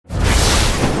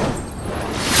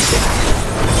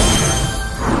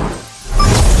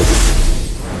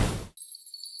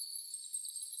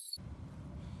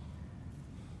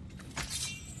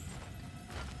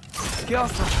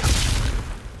Careful.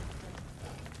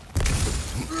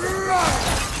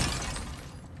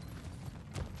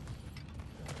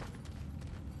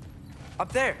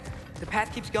 Up there. The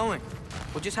path keeps going.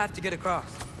 We'll just have to get across.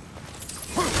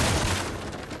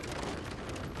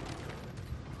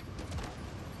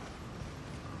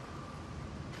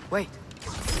 Wait.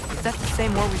 Is that the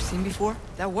same war we've seen before?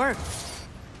 That worked.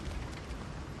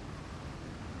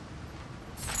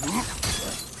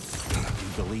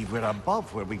 You believe we're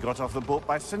above where we got off the boat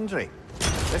by Sindri?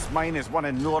 This mine is one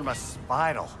enormous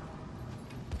spiral.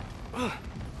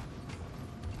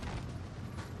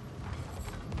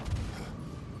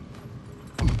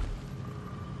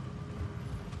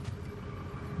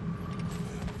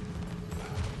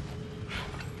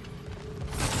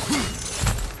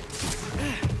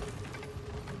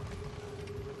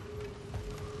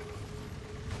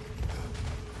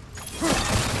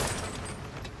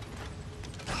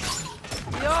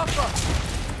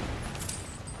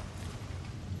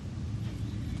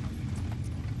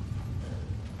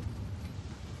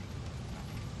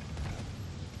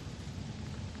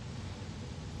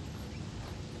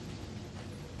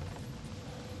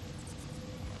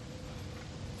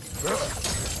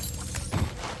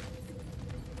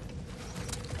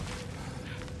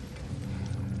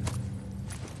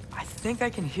 I think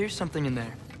I can hear something in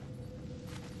there.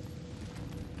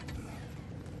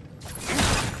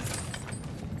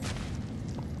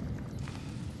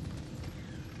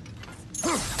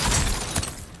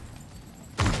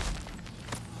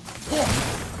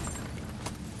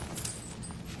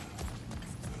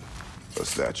 A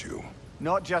statue.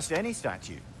 Not just any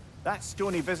statue. That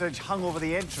stony visage hung over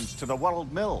the entrance to the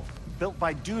World Mill, built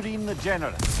by Durin the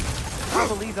Generous. I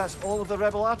believe that's all of the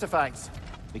rebel artifacts.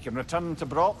 We can return to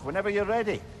Brok whenever you're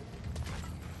ready.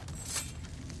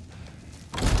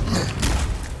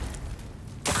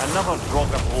 Another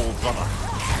Drogger old brother.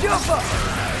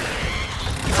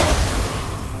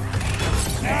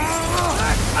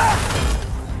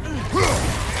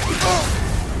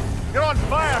 You're on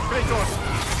fire, Kratos!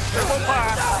 Triple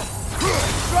fire!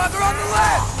 Drogger on the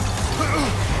left!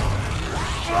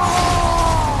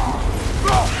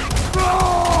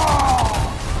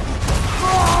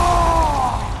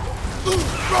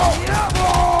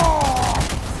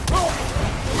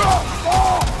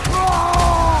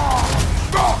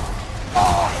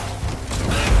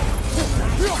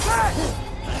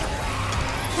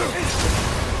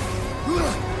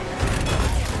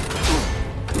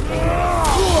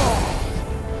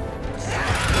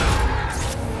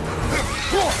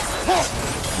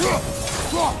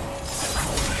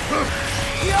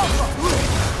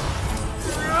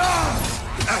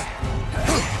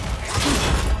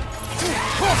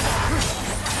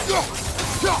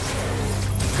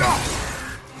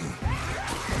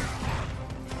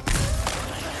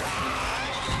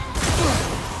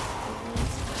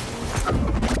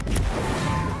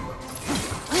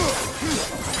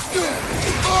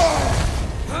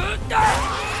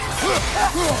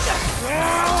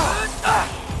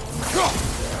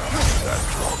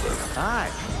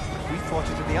 Aye. We fought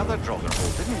it in the other Drogger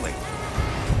hole, didn't we?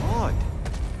 Odd.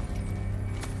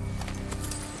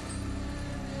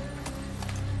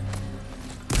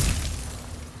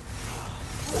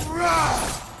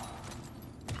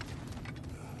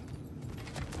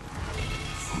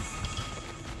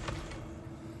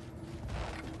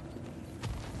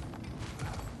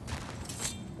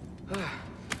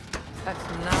 That's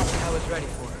not what I was ready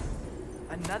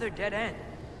for. Another dead end.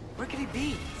 Where could he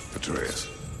be? Atreus,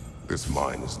 this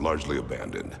mine is largely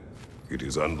abandoned. It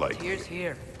is unlikely. TYR's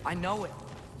here. I know it.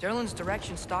 Derlin's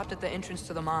direction stopped at the entrance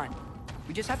to the mine.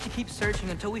 We just have to keep searching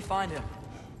until we find him.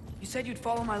 You said you'd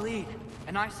follow my lead,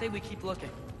 and I say we keep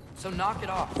looking. So knock it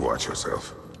off. Watch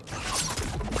yourself.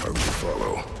 I will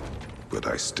follow, but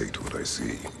I state what I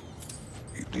see.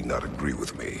 You do not agree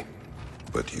with me,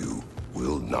 but you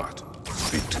will not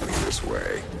speak to me this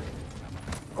way.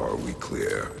 Are we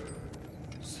clear?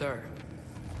 Sir.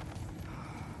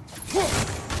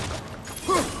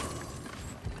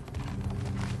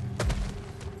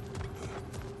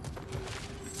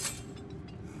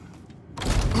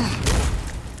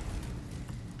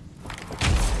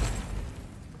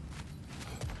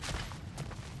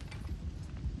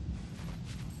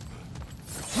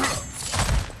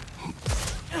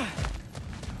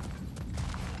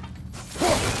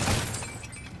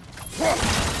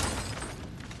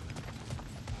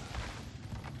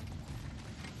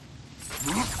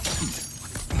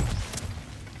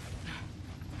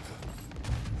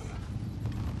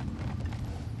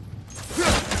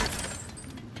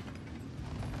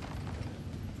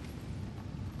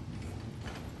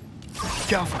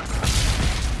 Go.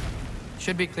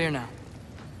 Should be clear now.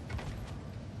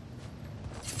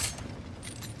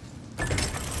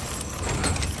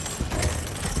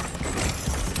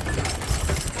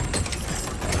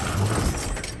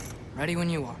 Ready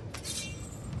when you are.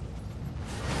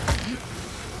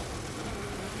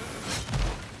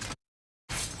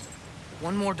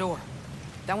 One more door.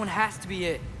 That one has to be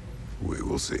it. We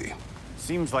will see.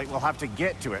 Seems like we'll have to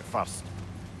get to it first.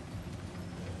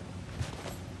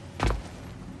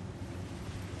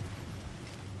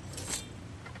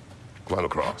 Climb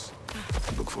across.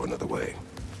 Look for another way.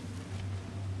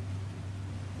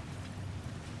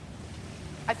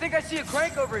 I think I see a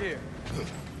crank over here.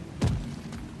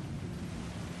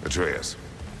 Atreus,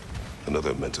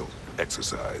 another mental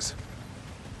exercise.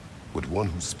 Would one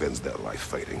who spends their life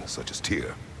fighting, such as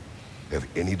TYR, have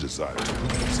any desire to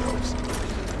prove themselves?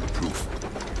 The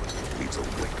proof leads a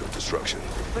wake of destruction.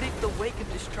 But if the wake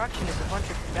of destruction is a bunch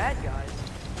of bad guys,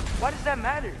 why does that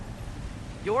matter?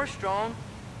 You're strong,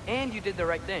 and you did the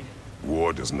right thing.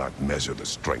 War does not measure the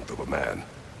strength of a man.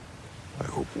 I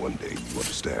hope one day you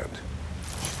understand.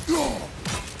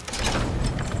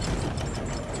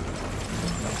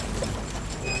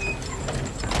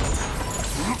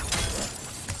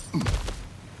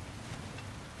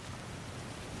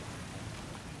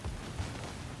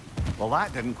 Well,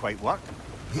 that didn't quite work.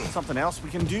 Something else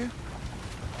we can do?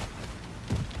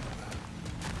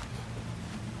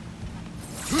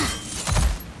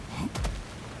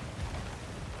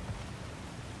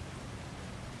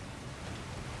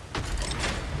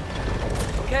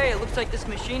 Okay, it looks like this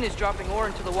machine is dropping ore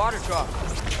into the water trough.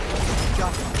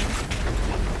 Drop it.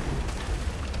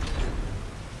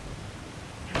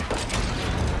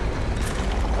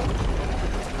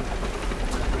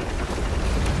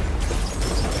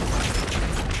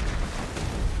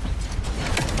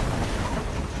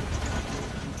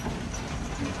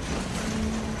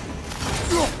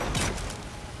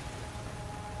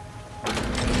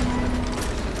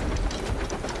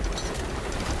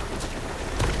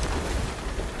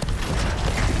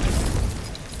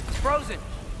 Frozen.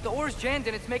 The ore's jammed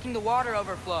and it's making the water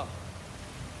overflow.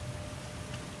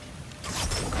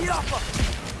 Get off!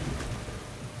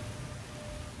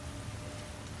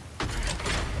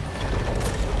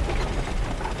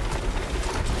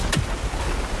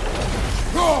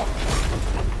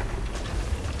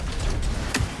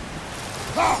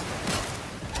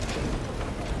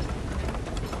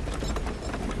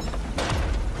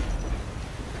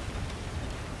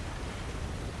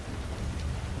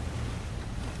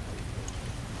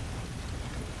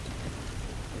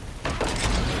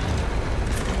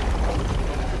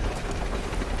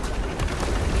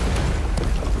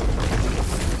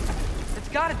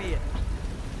 Gotta be it.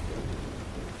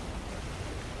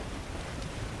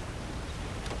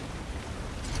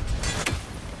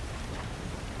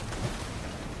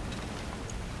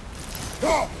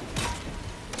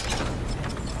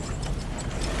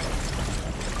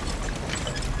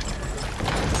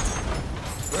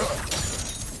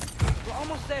 We're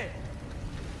almost there.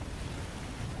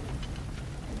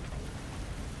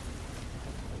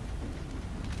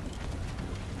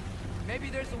 Maybe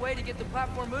there's a way to get the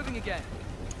platform moving again.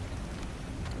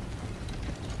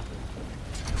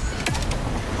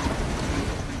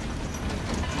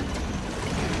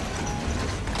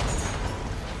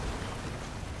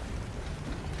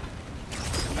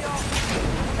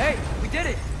 Hey, we did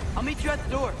it! I'll meet you at the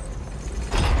door.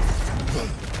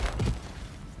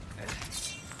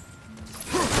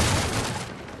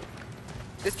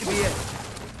 This could be it.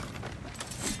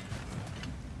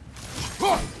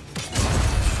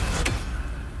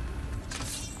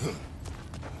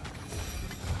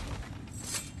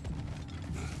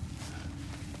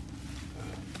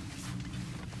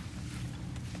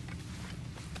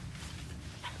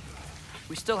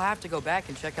 We still have to go back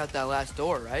and check out that last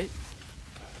door, right?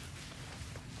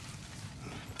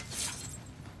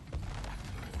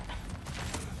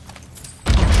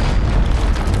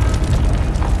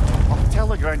 I'll tell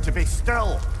the ground to be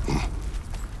still.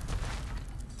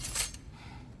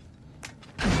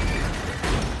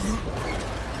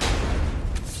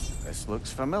 This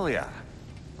looks familiar.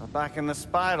 We're back in the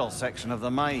spiral section of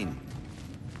the mine.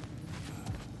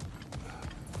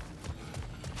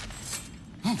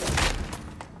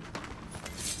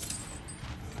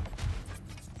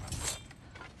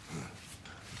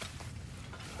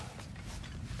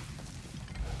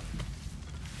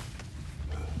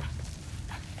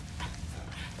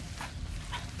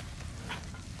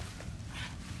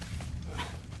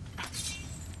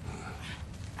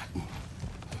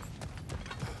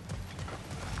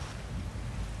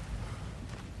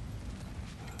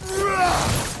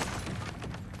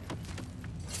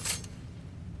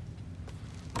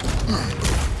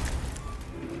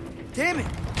 Damn it!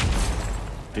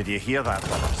 Did you hear that,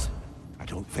 brothers? I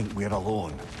don't think we're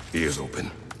alone. Ears open.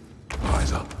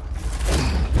 Eyes up.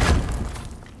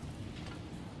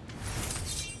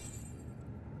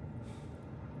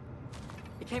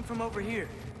 came from over here.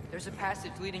 There's a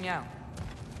passage leading out.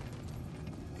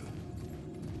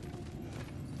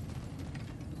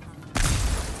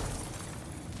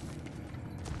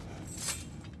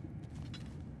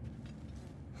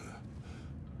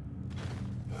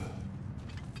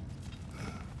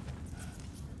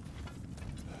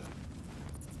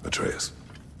 Atreus,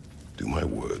 do my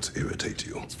words irritate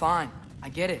you? It's fine. I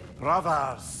get it.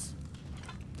 Brothers!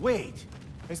 Wait,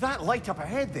 is that light up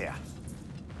ahead there?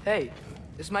 Hey,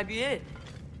 this might be it.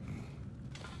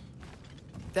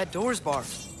 That door's barred.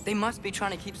 They must be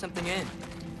trying to keep something in.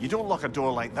 You don't lock a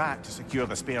door like that to secure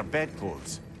the spare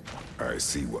bedclothes. I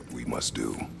see what we must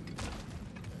do.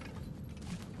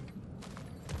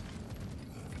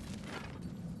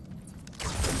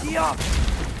 Gee up!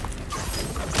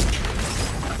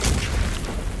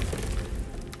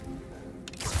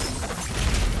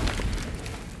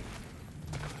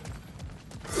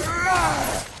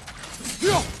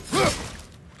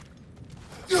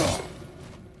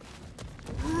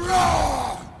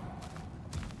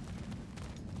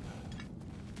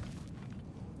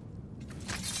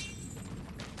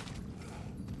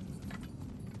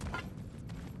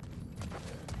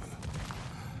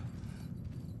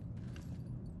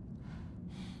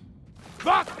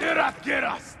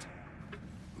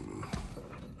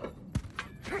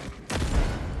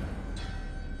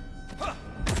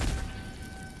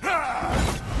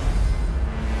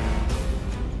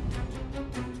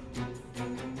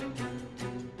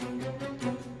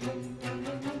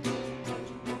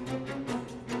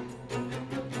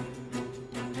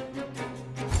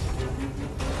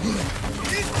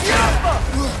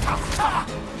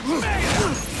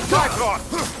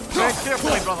 Tread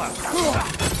carefully, brother.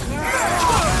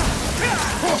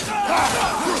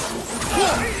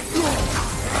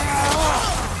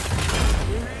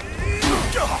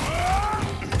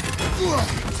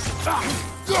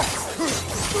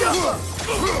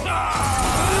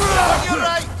 You're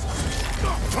right.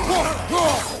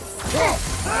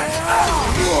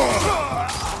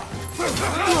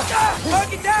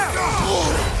 Knock it down!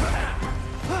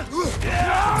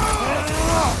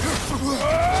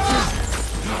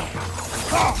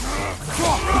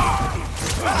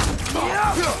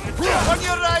 On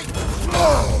your right!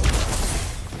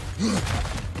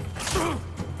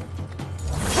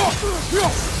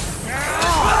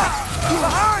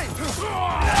 Behind!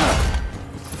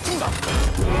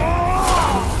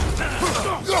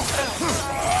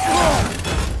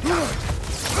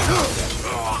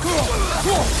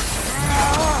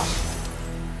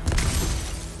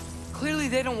 Clearly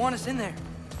they don't want us in there.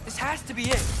 This has to be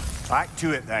it. Back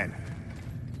to it then.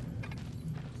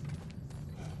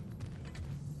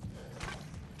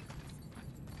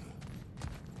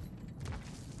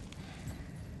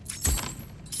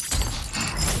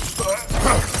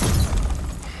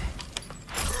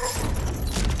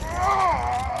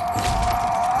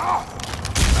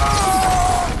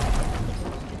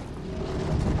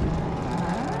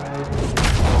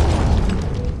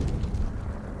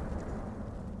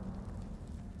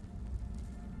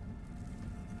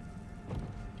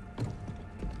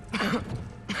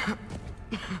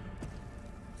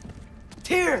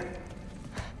 TYR!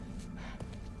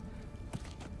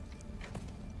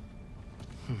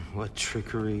 What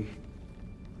trickery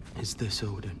is this,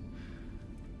 Odin?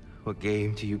 What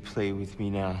game do you play with me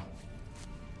now?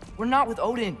 We're not with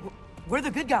Odin. We're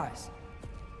the good guys.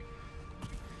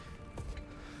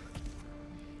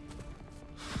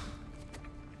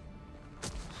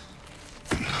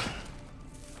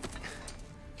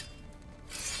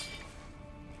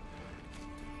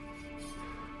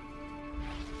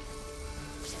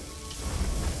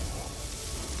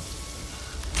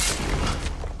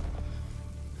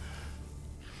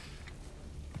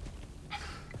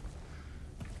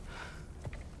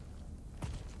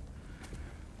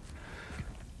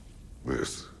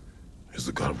 This is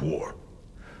the god of war.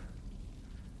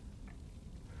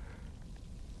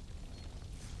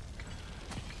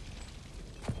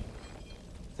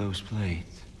 Those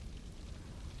blades.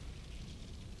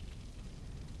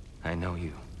 I know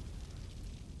you.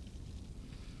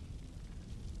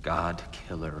 God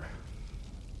killer.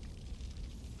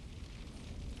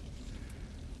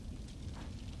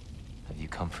 Have you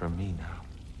come for me now?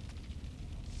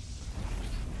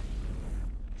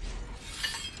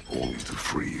 Only to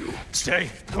free you. Stay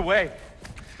away.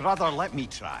 Brother, let me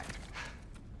try.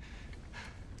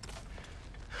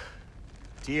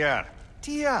 TYR.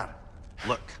 TYR.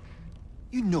 Look,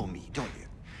 you know me, don't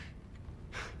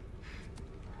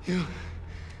you?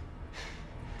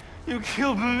 You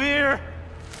killed Mimir!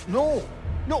 No.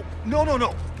 No.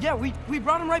 Yeah, we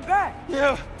brought him right back.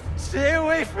 You stay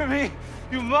away from me,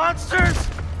 you monsters!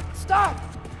 Stop!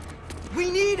 We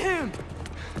need him!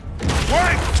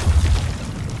 Wait!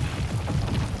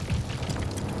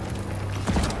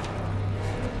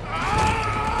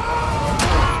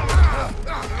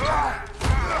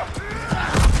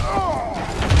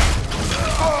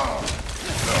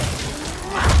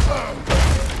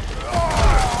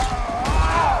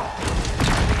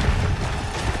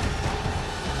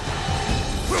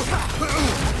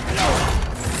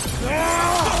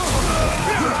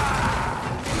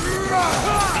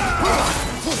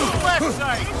 Left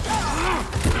side!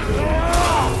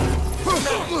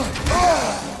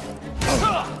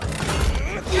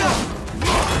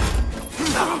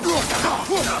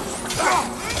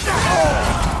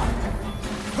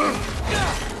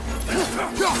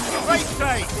 Right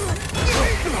side!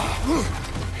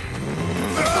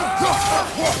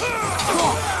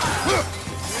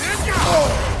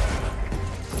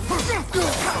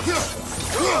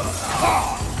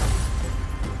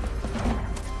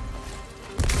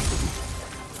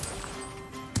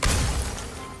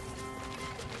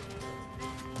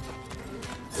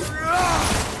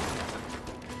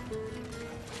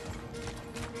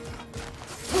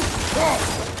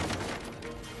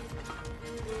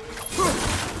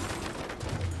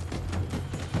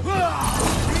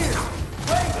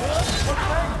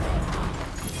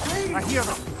 I hear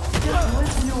them. Just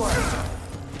listen to us.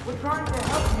 We're trying to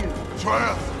help you.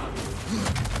 Atreus!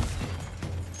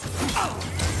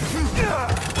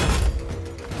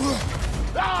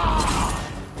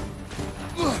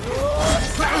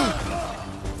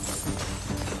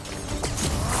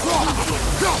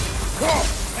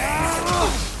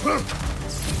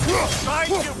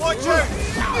 Trying to watch out!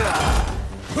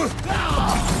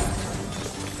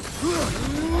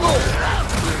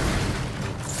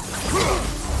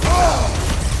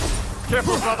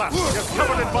 Careful, brother! You're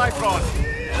covered in Bifrost!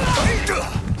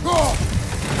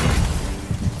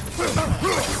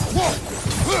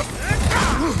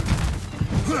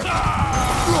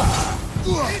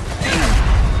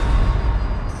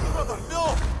 Brother,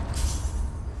 no!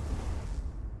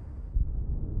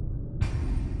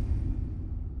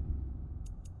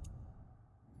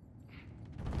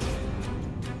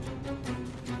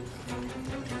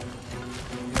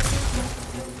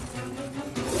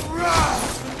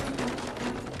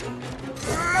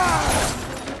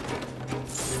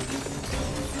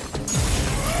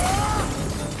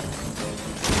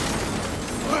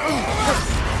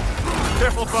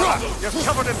 Careful, brother! You're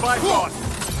covered in Bifrost!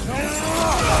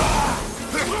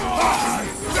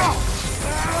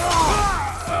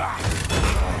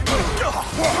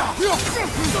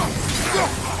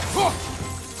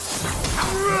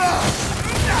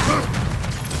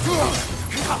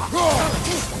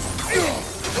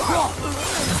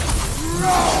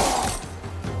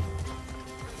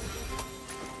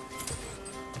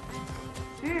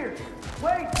 Here,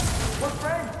 wait! We're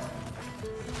friends!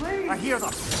 Please! I hear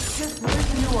them! Just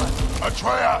listen to us!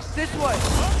 Atreus! This way!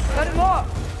 Cut him off!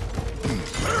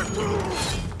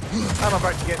 I'm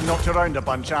about to get knocked around a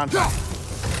bunch, aren't I?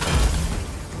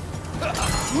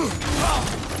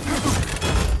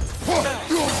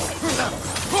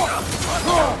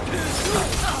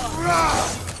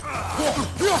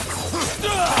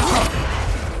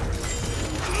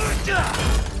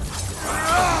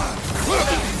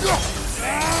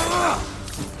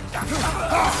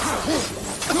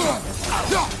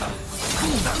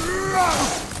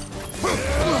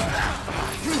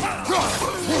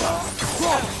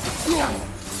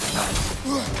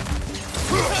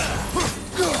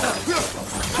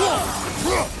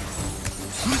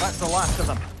 That's the last of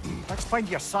them. Let's find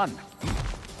your son.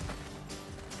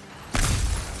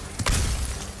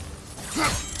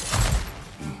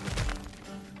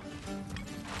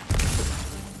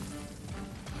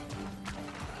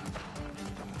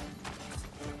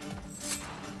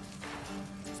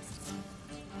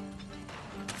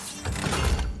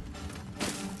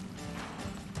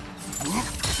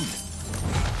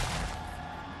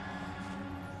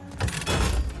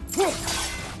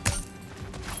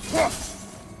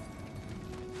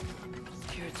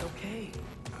 Dear, it's okay.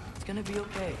 It's gonna be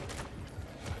okay.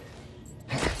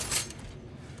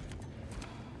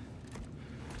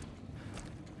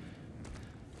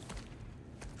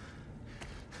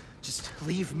 Just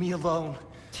leave me alone.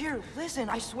 Tyr, listen,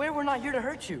 I swear we're not here to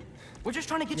hurt you. We're just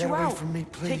trying to get Get you away out. from me,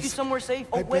 Take you please. somewhere safe,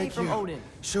 I away beg from you. Odin.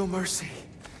 Show mercy.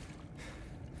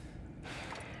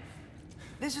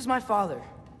 This is my father.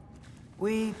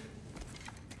 We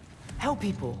help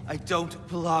people. I don't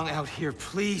belong out here,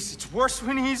 please. It's worse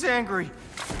when he's angry.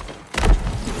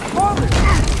 Father!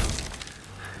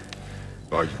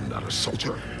 Are you not a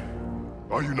soldier?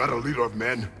 Are you not a leader of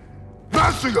men?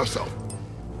 Master yourself!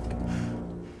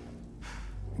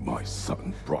 My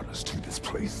son brought us to this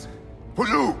place. For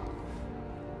you!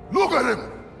 Look at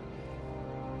him!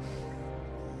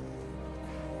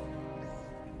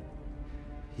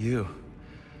 You.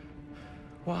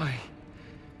 Why?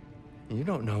 You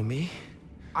don't know me.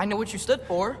 I know what you stood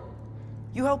for.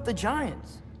 You helped the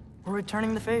Giants. We're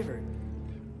returning the favor.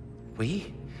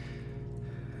 We?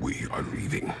 We are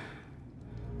leaving.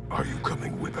 Are you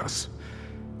coming with us?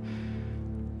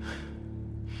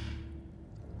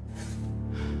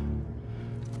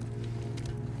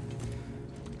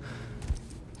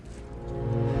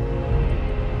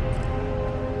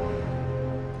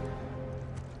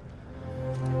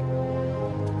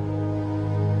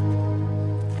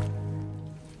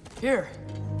 Here.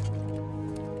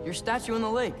 Your statue in the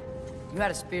lake. You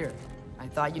had a spear. I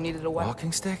thought you needed a weapon.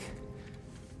 Walking stick?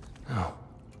 No.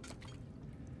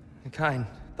 The kind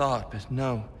thought, but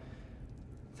no.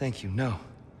 Thank you, no.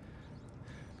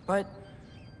 But...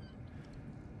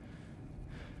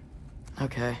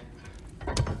 okay.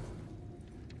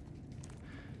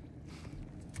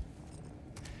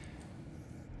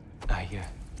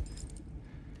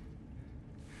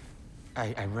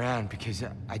 I ran because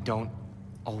I don't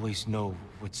always know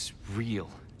what's real.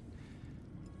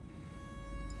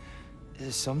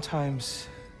 Sometimes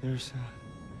there's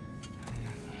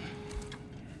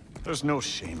There's no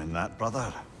shame in that,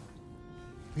 brother.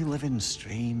 We live in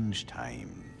strange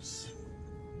times.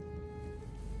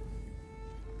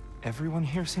 Everyone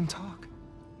hears him talk.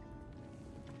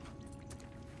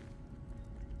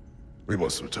 We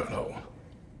must return home.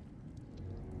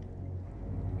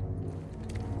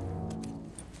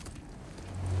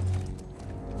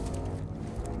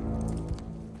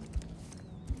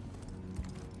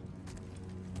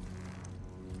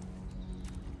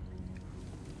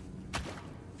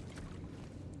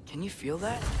 Can you feel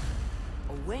that?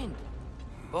 A wind.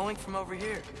 Blowing from over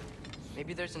here.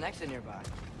 Maybe there's an exit nearby.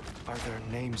 Are there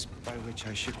names by which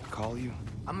I should call you?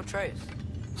 I'm Atreus.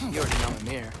 You already know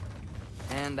Mimir.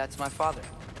 And that's my father,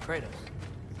 Kratos.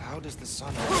 How does the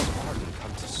son of Spartan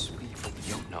come to speak for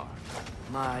Jotnar?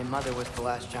 My mother was the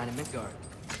last giant in Midgard.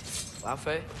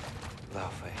 Laufey?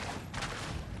 Laufey.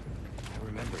 I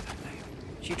remember that name.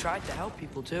 She tried to help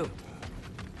people too.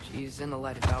 She's in the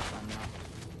light of Alpha now.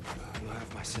 You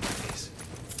have my sympathies.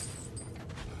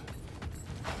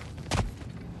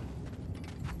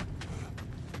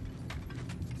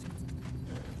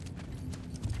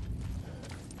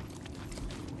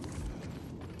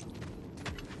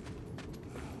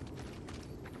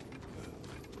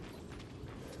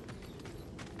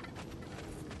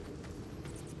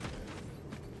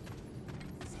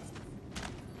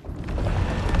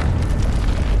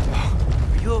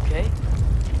 Are you okay?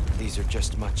 These are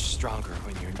just much stronger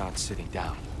when you're not sitting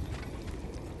down.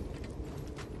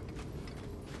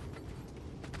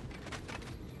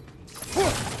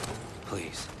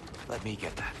 Please, let me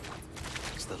get that.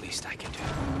 It's the least I can do.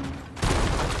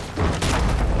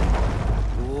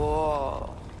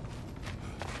 Whoa.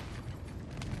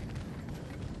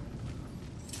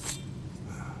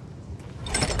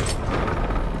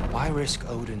 Why risk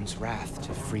Odin's wrath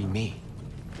to free me?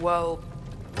 Well,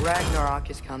 Ragnarok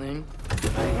is coming. I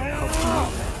hope you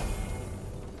know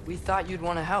that. We thought you'd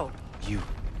want to help. You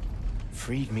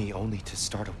freed me only to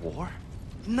start a war?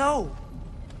 No!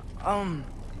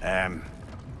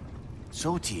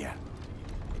 So Tyr,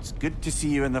 it's good to see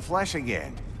you in the flesh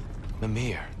again.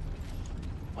 Mimir,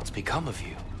 what's become of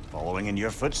you? Following in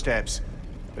your footsteps.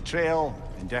 Betrayal,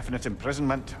 indefinite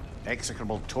imprisonment,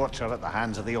 execrable torture at the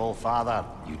hands of the All-Father.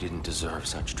 You didn't deserve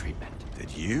such treatment.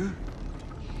 Did you?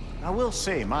 I will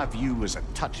say, my view was a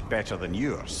touch better than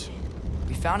yours.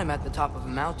 We found him at the top of a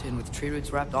mountain with tree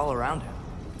roots wrapped all around him.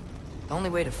 The only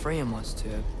way to free him was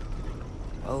to...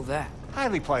 well, that.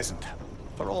 Highly pleasant,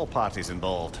 for all parties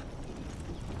involved.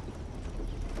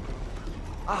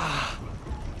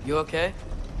 You okay?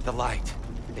 The light.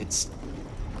 It's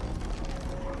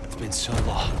been so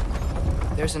long.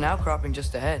 There's an outcropping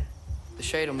just ahead. The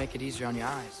shade will make it easier on your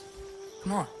eyes.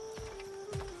 Come on.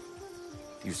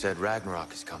 You said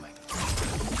Ragnarok is coming.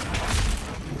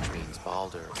 Which means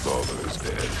Baldur. Baldur is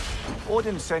dead.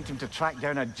 Odin sent him to track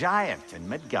down a giant in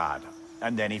Midgard,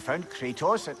 and then he found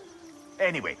Kratos and...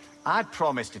 Anyway, I'd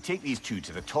promised to take these two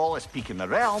to the tallest peak in the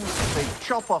realm, they'd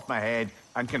chop off my head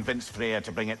and convince Freya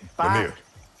to bring it back. Mimir,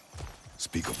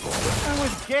 speak of Baldur. I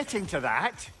was getting to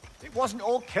that. It wasn't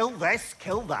all kill this,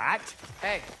 kill that.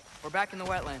 Hey, we're back in the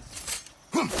wetlands.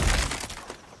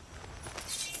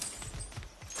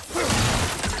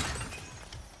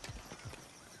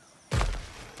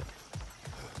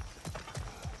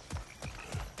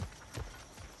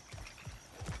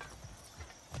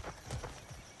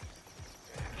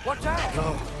 Watch out!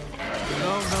 No.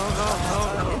 No.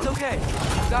 It's okay.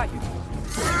 I got you.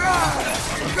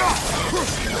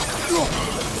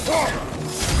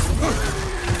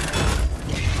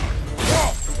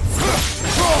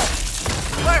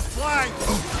 Left flank!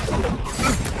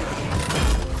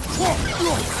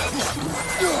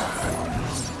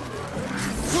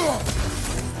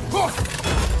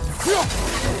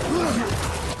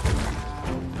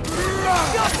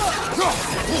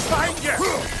 Behind you!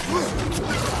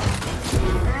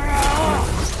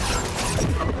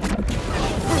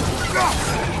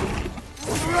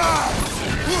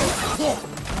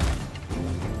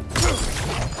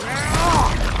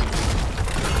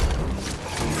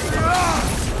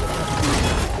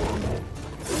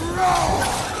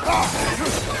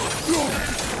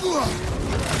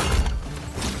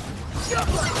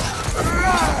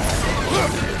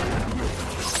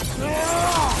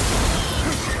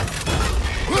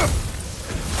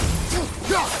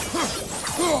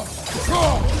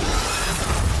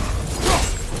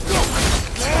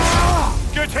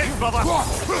 Good hit, brother!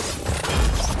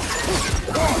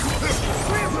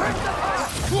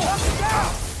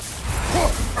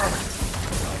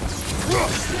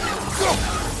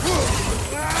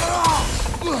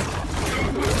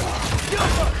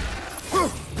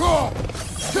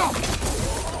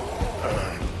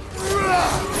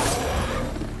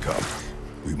 Come.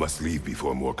 We must leave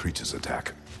before more creatures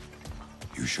attack.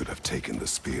 You should have taken the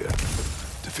spear.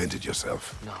 Defended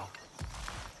yourself. No.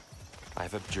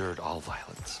 I've abjured all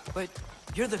violence. But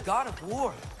you're the god of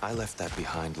war. I left that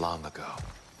behind long ago.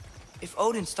 If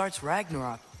Odin starts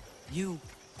Ragnarok, you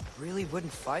really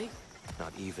wouldn't fight?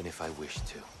 Not even if I wished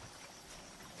to.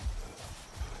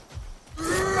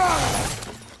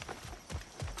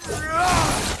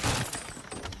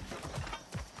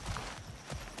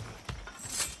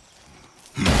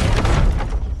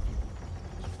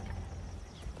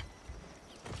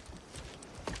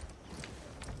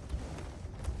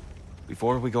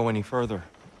 Before we go any further,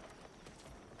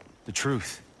 the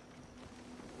truth.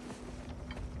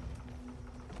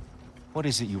 What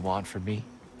is it you want from me?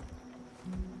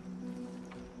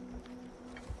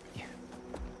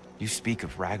 You speak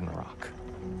of Ragnarok.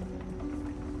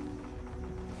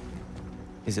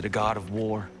 Is it a god of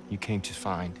war you came to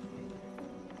find?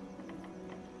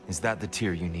 Is that the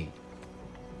TYR you need?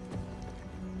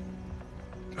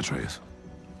 Atreus.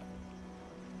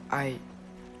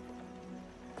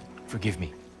 Forgive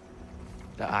me.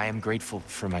 I am grateful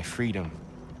for my freedom.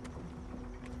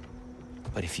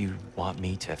 But if you want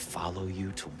me to follow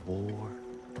you to war,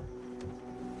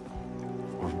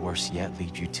 or worse yet,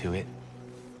 lead you to it,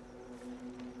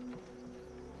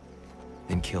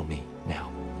 then kill me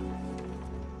now.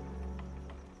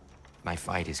 My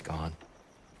fight is gone.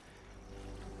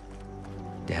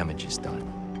 Damage is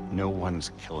done. No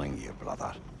one's killing you,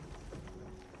 brother.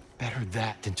 Better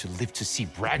that than to live to see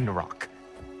Ragnarok.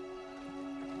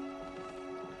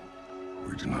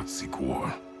 We do not seek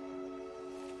war.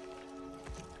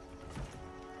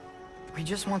 We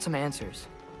just want some answers.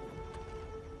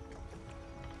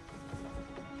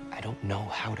 I don't know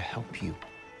how to help you.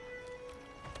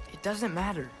 It doesn't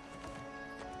matter.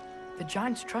 The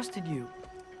Giants trusted you.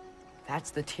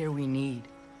 That's the TYR we need.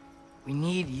 We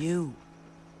need you.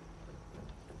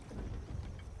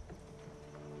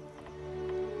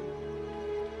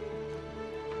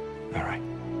 All right.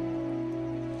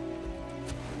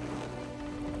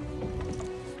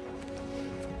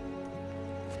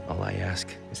 All I ask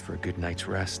is for a good night's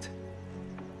rest.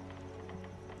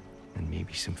 And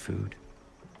maybe some food.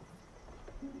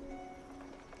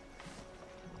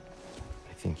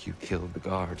 I think you killed the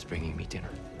guards bringing me dinner.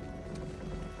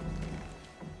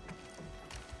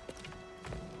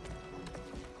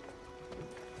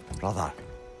 Brother,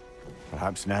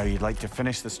 perhaps now you'd like to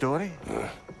finish the story?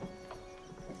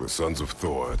 The sons of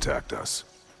Thor attacked us.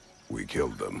 We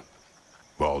killed them.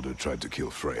 Baldur tried to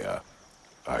kill Freya.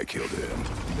 I killed him.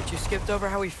 But you skipped over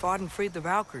how we fought and freed the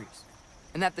Valkyries.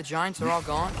 And that the Giants are all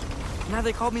gone. And now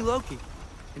they called me Loki.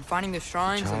 And finding the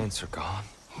shrines. Giants are gone.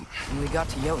 When we got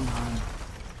to Jotunheim,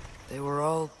 they were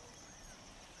all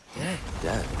dead.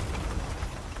 Dead?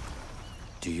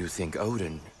 Do you think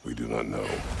Odin? We do not know.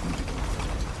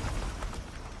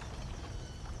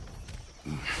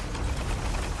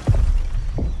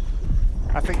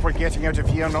 I think we're getting out of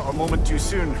here not a moment too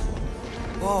soon.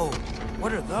 Whoa,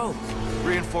 what are those?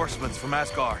 Reinforcements from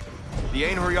Asgard. The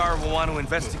Einherjar will want to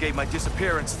investigate my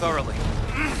disappearance thoroughly.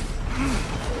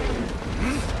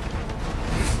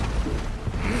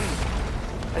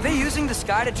 Are they using the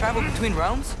sky to travel between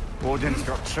realms? Odin's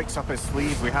got tricks up his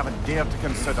sleeve we haven't dared to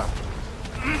consider.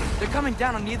 They're coming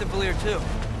down on either Valir too.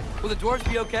 Will the dwarves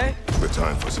be okay? The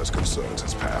time for such concerns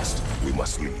has passed. We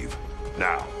must leave.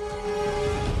 Now.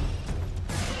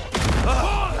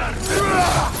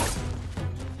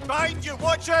 Behind you!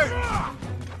 Watch out!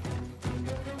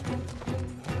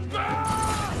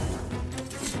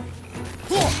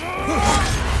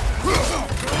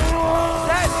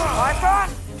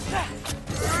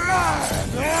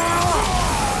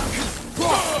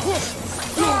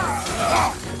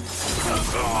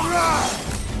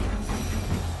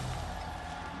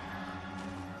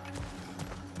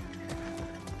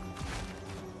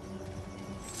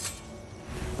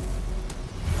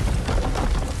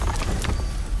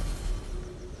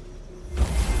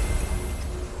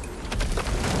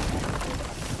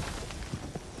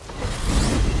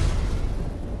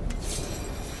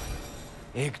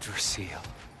 Yggdrasil.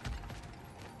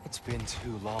 It's been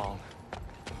too long.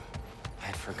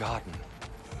 I'd forgotten.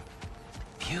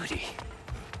 Beauty.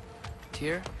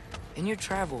 Tyr, in your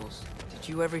travels, did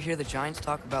you ever hear the Giants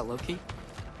talk about Loki?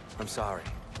 I'm sorry.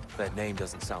 That name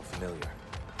doesn't sound familiar.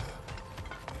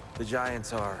 The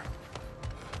Giants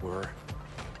were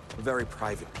very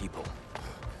private people.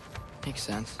 Makes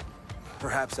sense.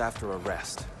 Perhaps after a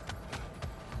rest.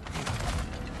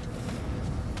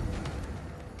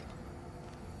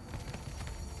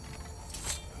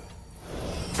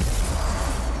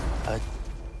 A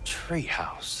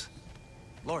treehouse.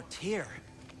 Lord Tyr,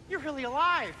 you're really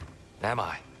alive. Am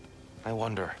I? I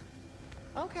wonder.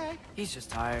 Okay. He's just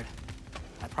tired.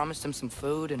 I promised him some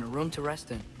food and a room to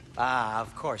rest in. Ah,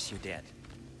 of course you did.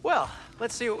 Well,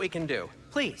 let's see what we can do.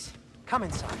 Please, come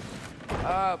inside.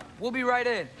 We'll be right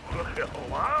in. Well,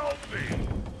 I'll be.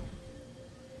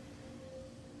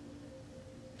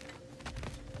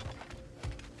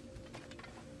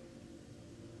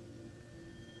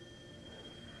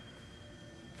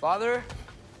 Father,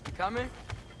 you coming?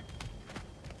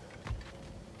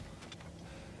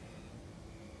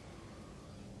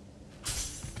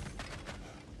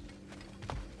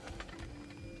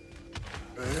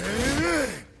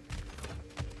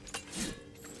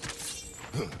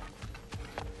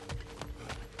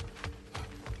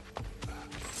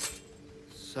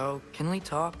 So, can we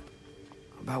talk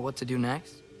about what to do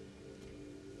next?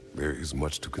 There is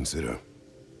much to consider.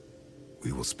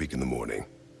 We will speak in the morning.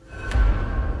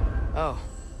 Oh,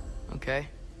 okay.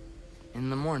 In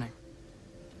the morning.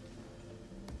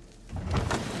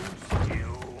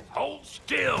 Still, hold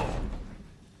still.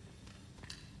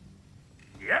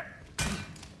 Yep.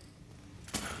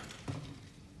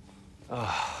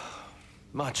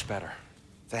 Much better.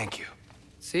 Thank you.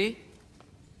 See?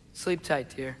 Sleep tight,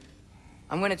 Tyr.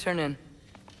 I'm gonna turn in.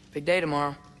 Big day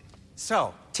tomorrow.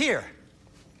 So, Tyr,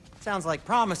 sounds like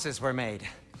promises were made.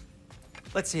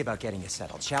 Let's see about getting you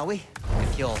settled, shall we?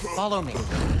 If you'll follow me.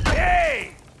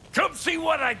 Hey! Come see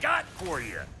what I got for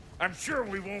you. I'm sure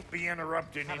we won't be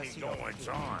interrupting Have a any seat over here,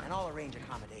 goings-on. and I'll arrange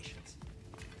accommodations.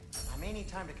 I may need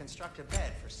time to construct a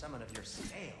bed for someone of your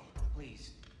scale.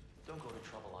 Please, don't go to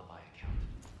trouble on my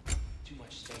account. Too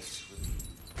much space would be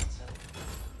unsettling.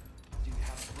 Do you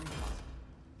have a broom closet?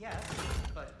 Yes,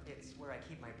 but it's where I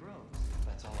keep my brooms.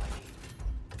 That's all I need.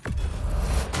 That's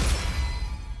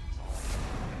all I can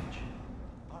manage.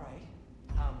 All right.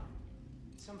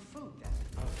 Some food then.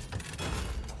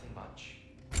 Nothing much.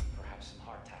 Perhaps some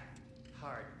hardtack.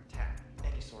 Hardtack.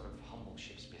 Any sort of humble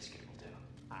ship's biscuit will do.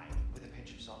 Aye. With a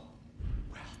pinch of salt.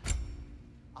 Well,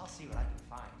 I'll see what I can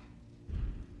find.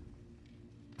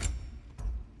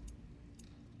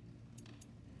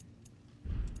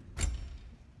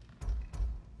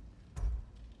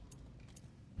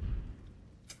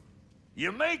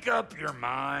 You make up your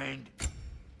mind.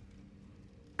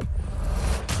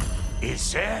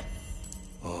 Is that?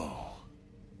 Oh.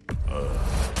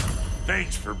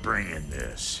 Thanks for bringing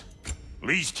this. At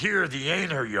least here the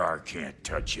Einherjar can't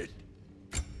touch it.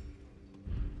 It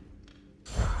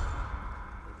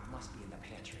must be in the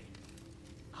pantry.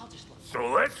 I'll just look.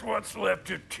 So that's what's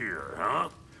left of Tyr, huh?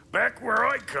 Back where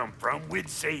I come from, we'd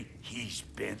say he's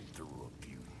been through a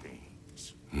few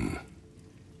things.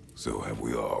 So have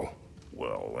we all.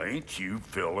 Well, ain't you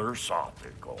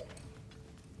philosophical?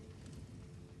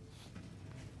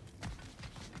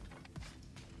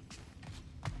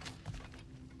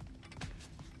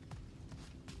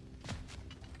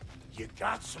 You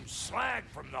got some slag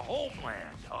from the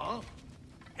homeland, huh?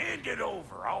 Hand it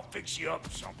over, I'll fix you up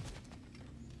something.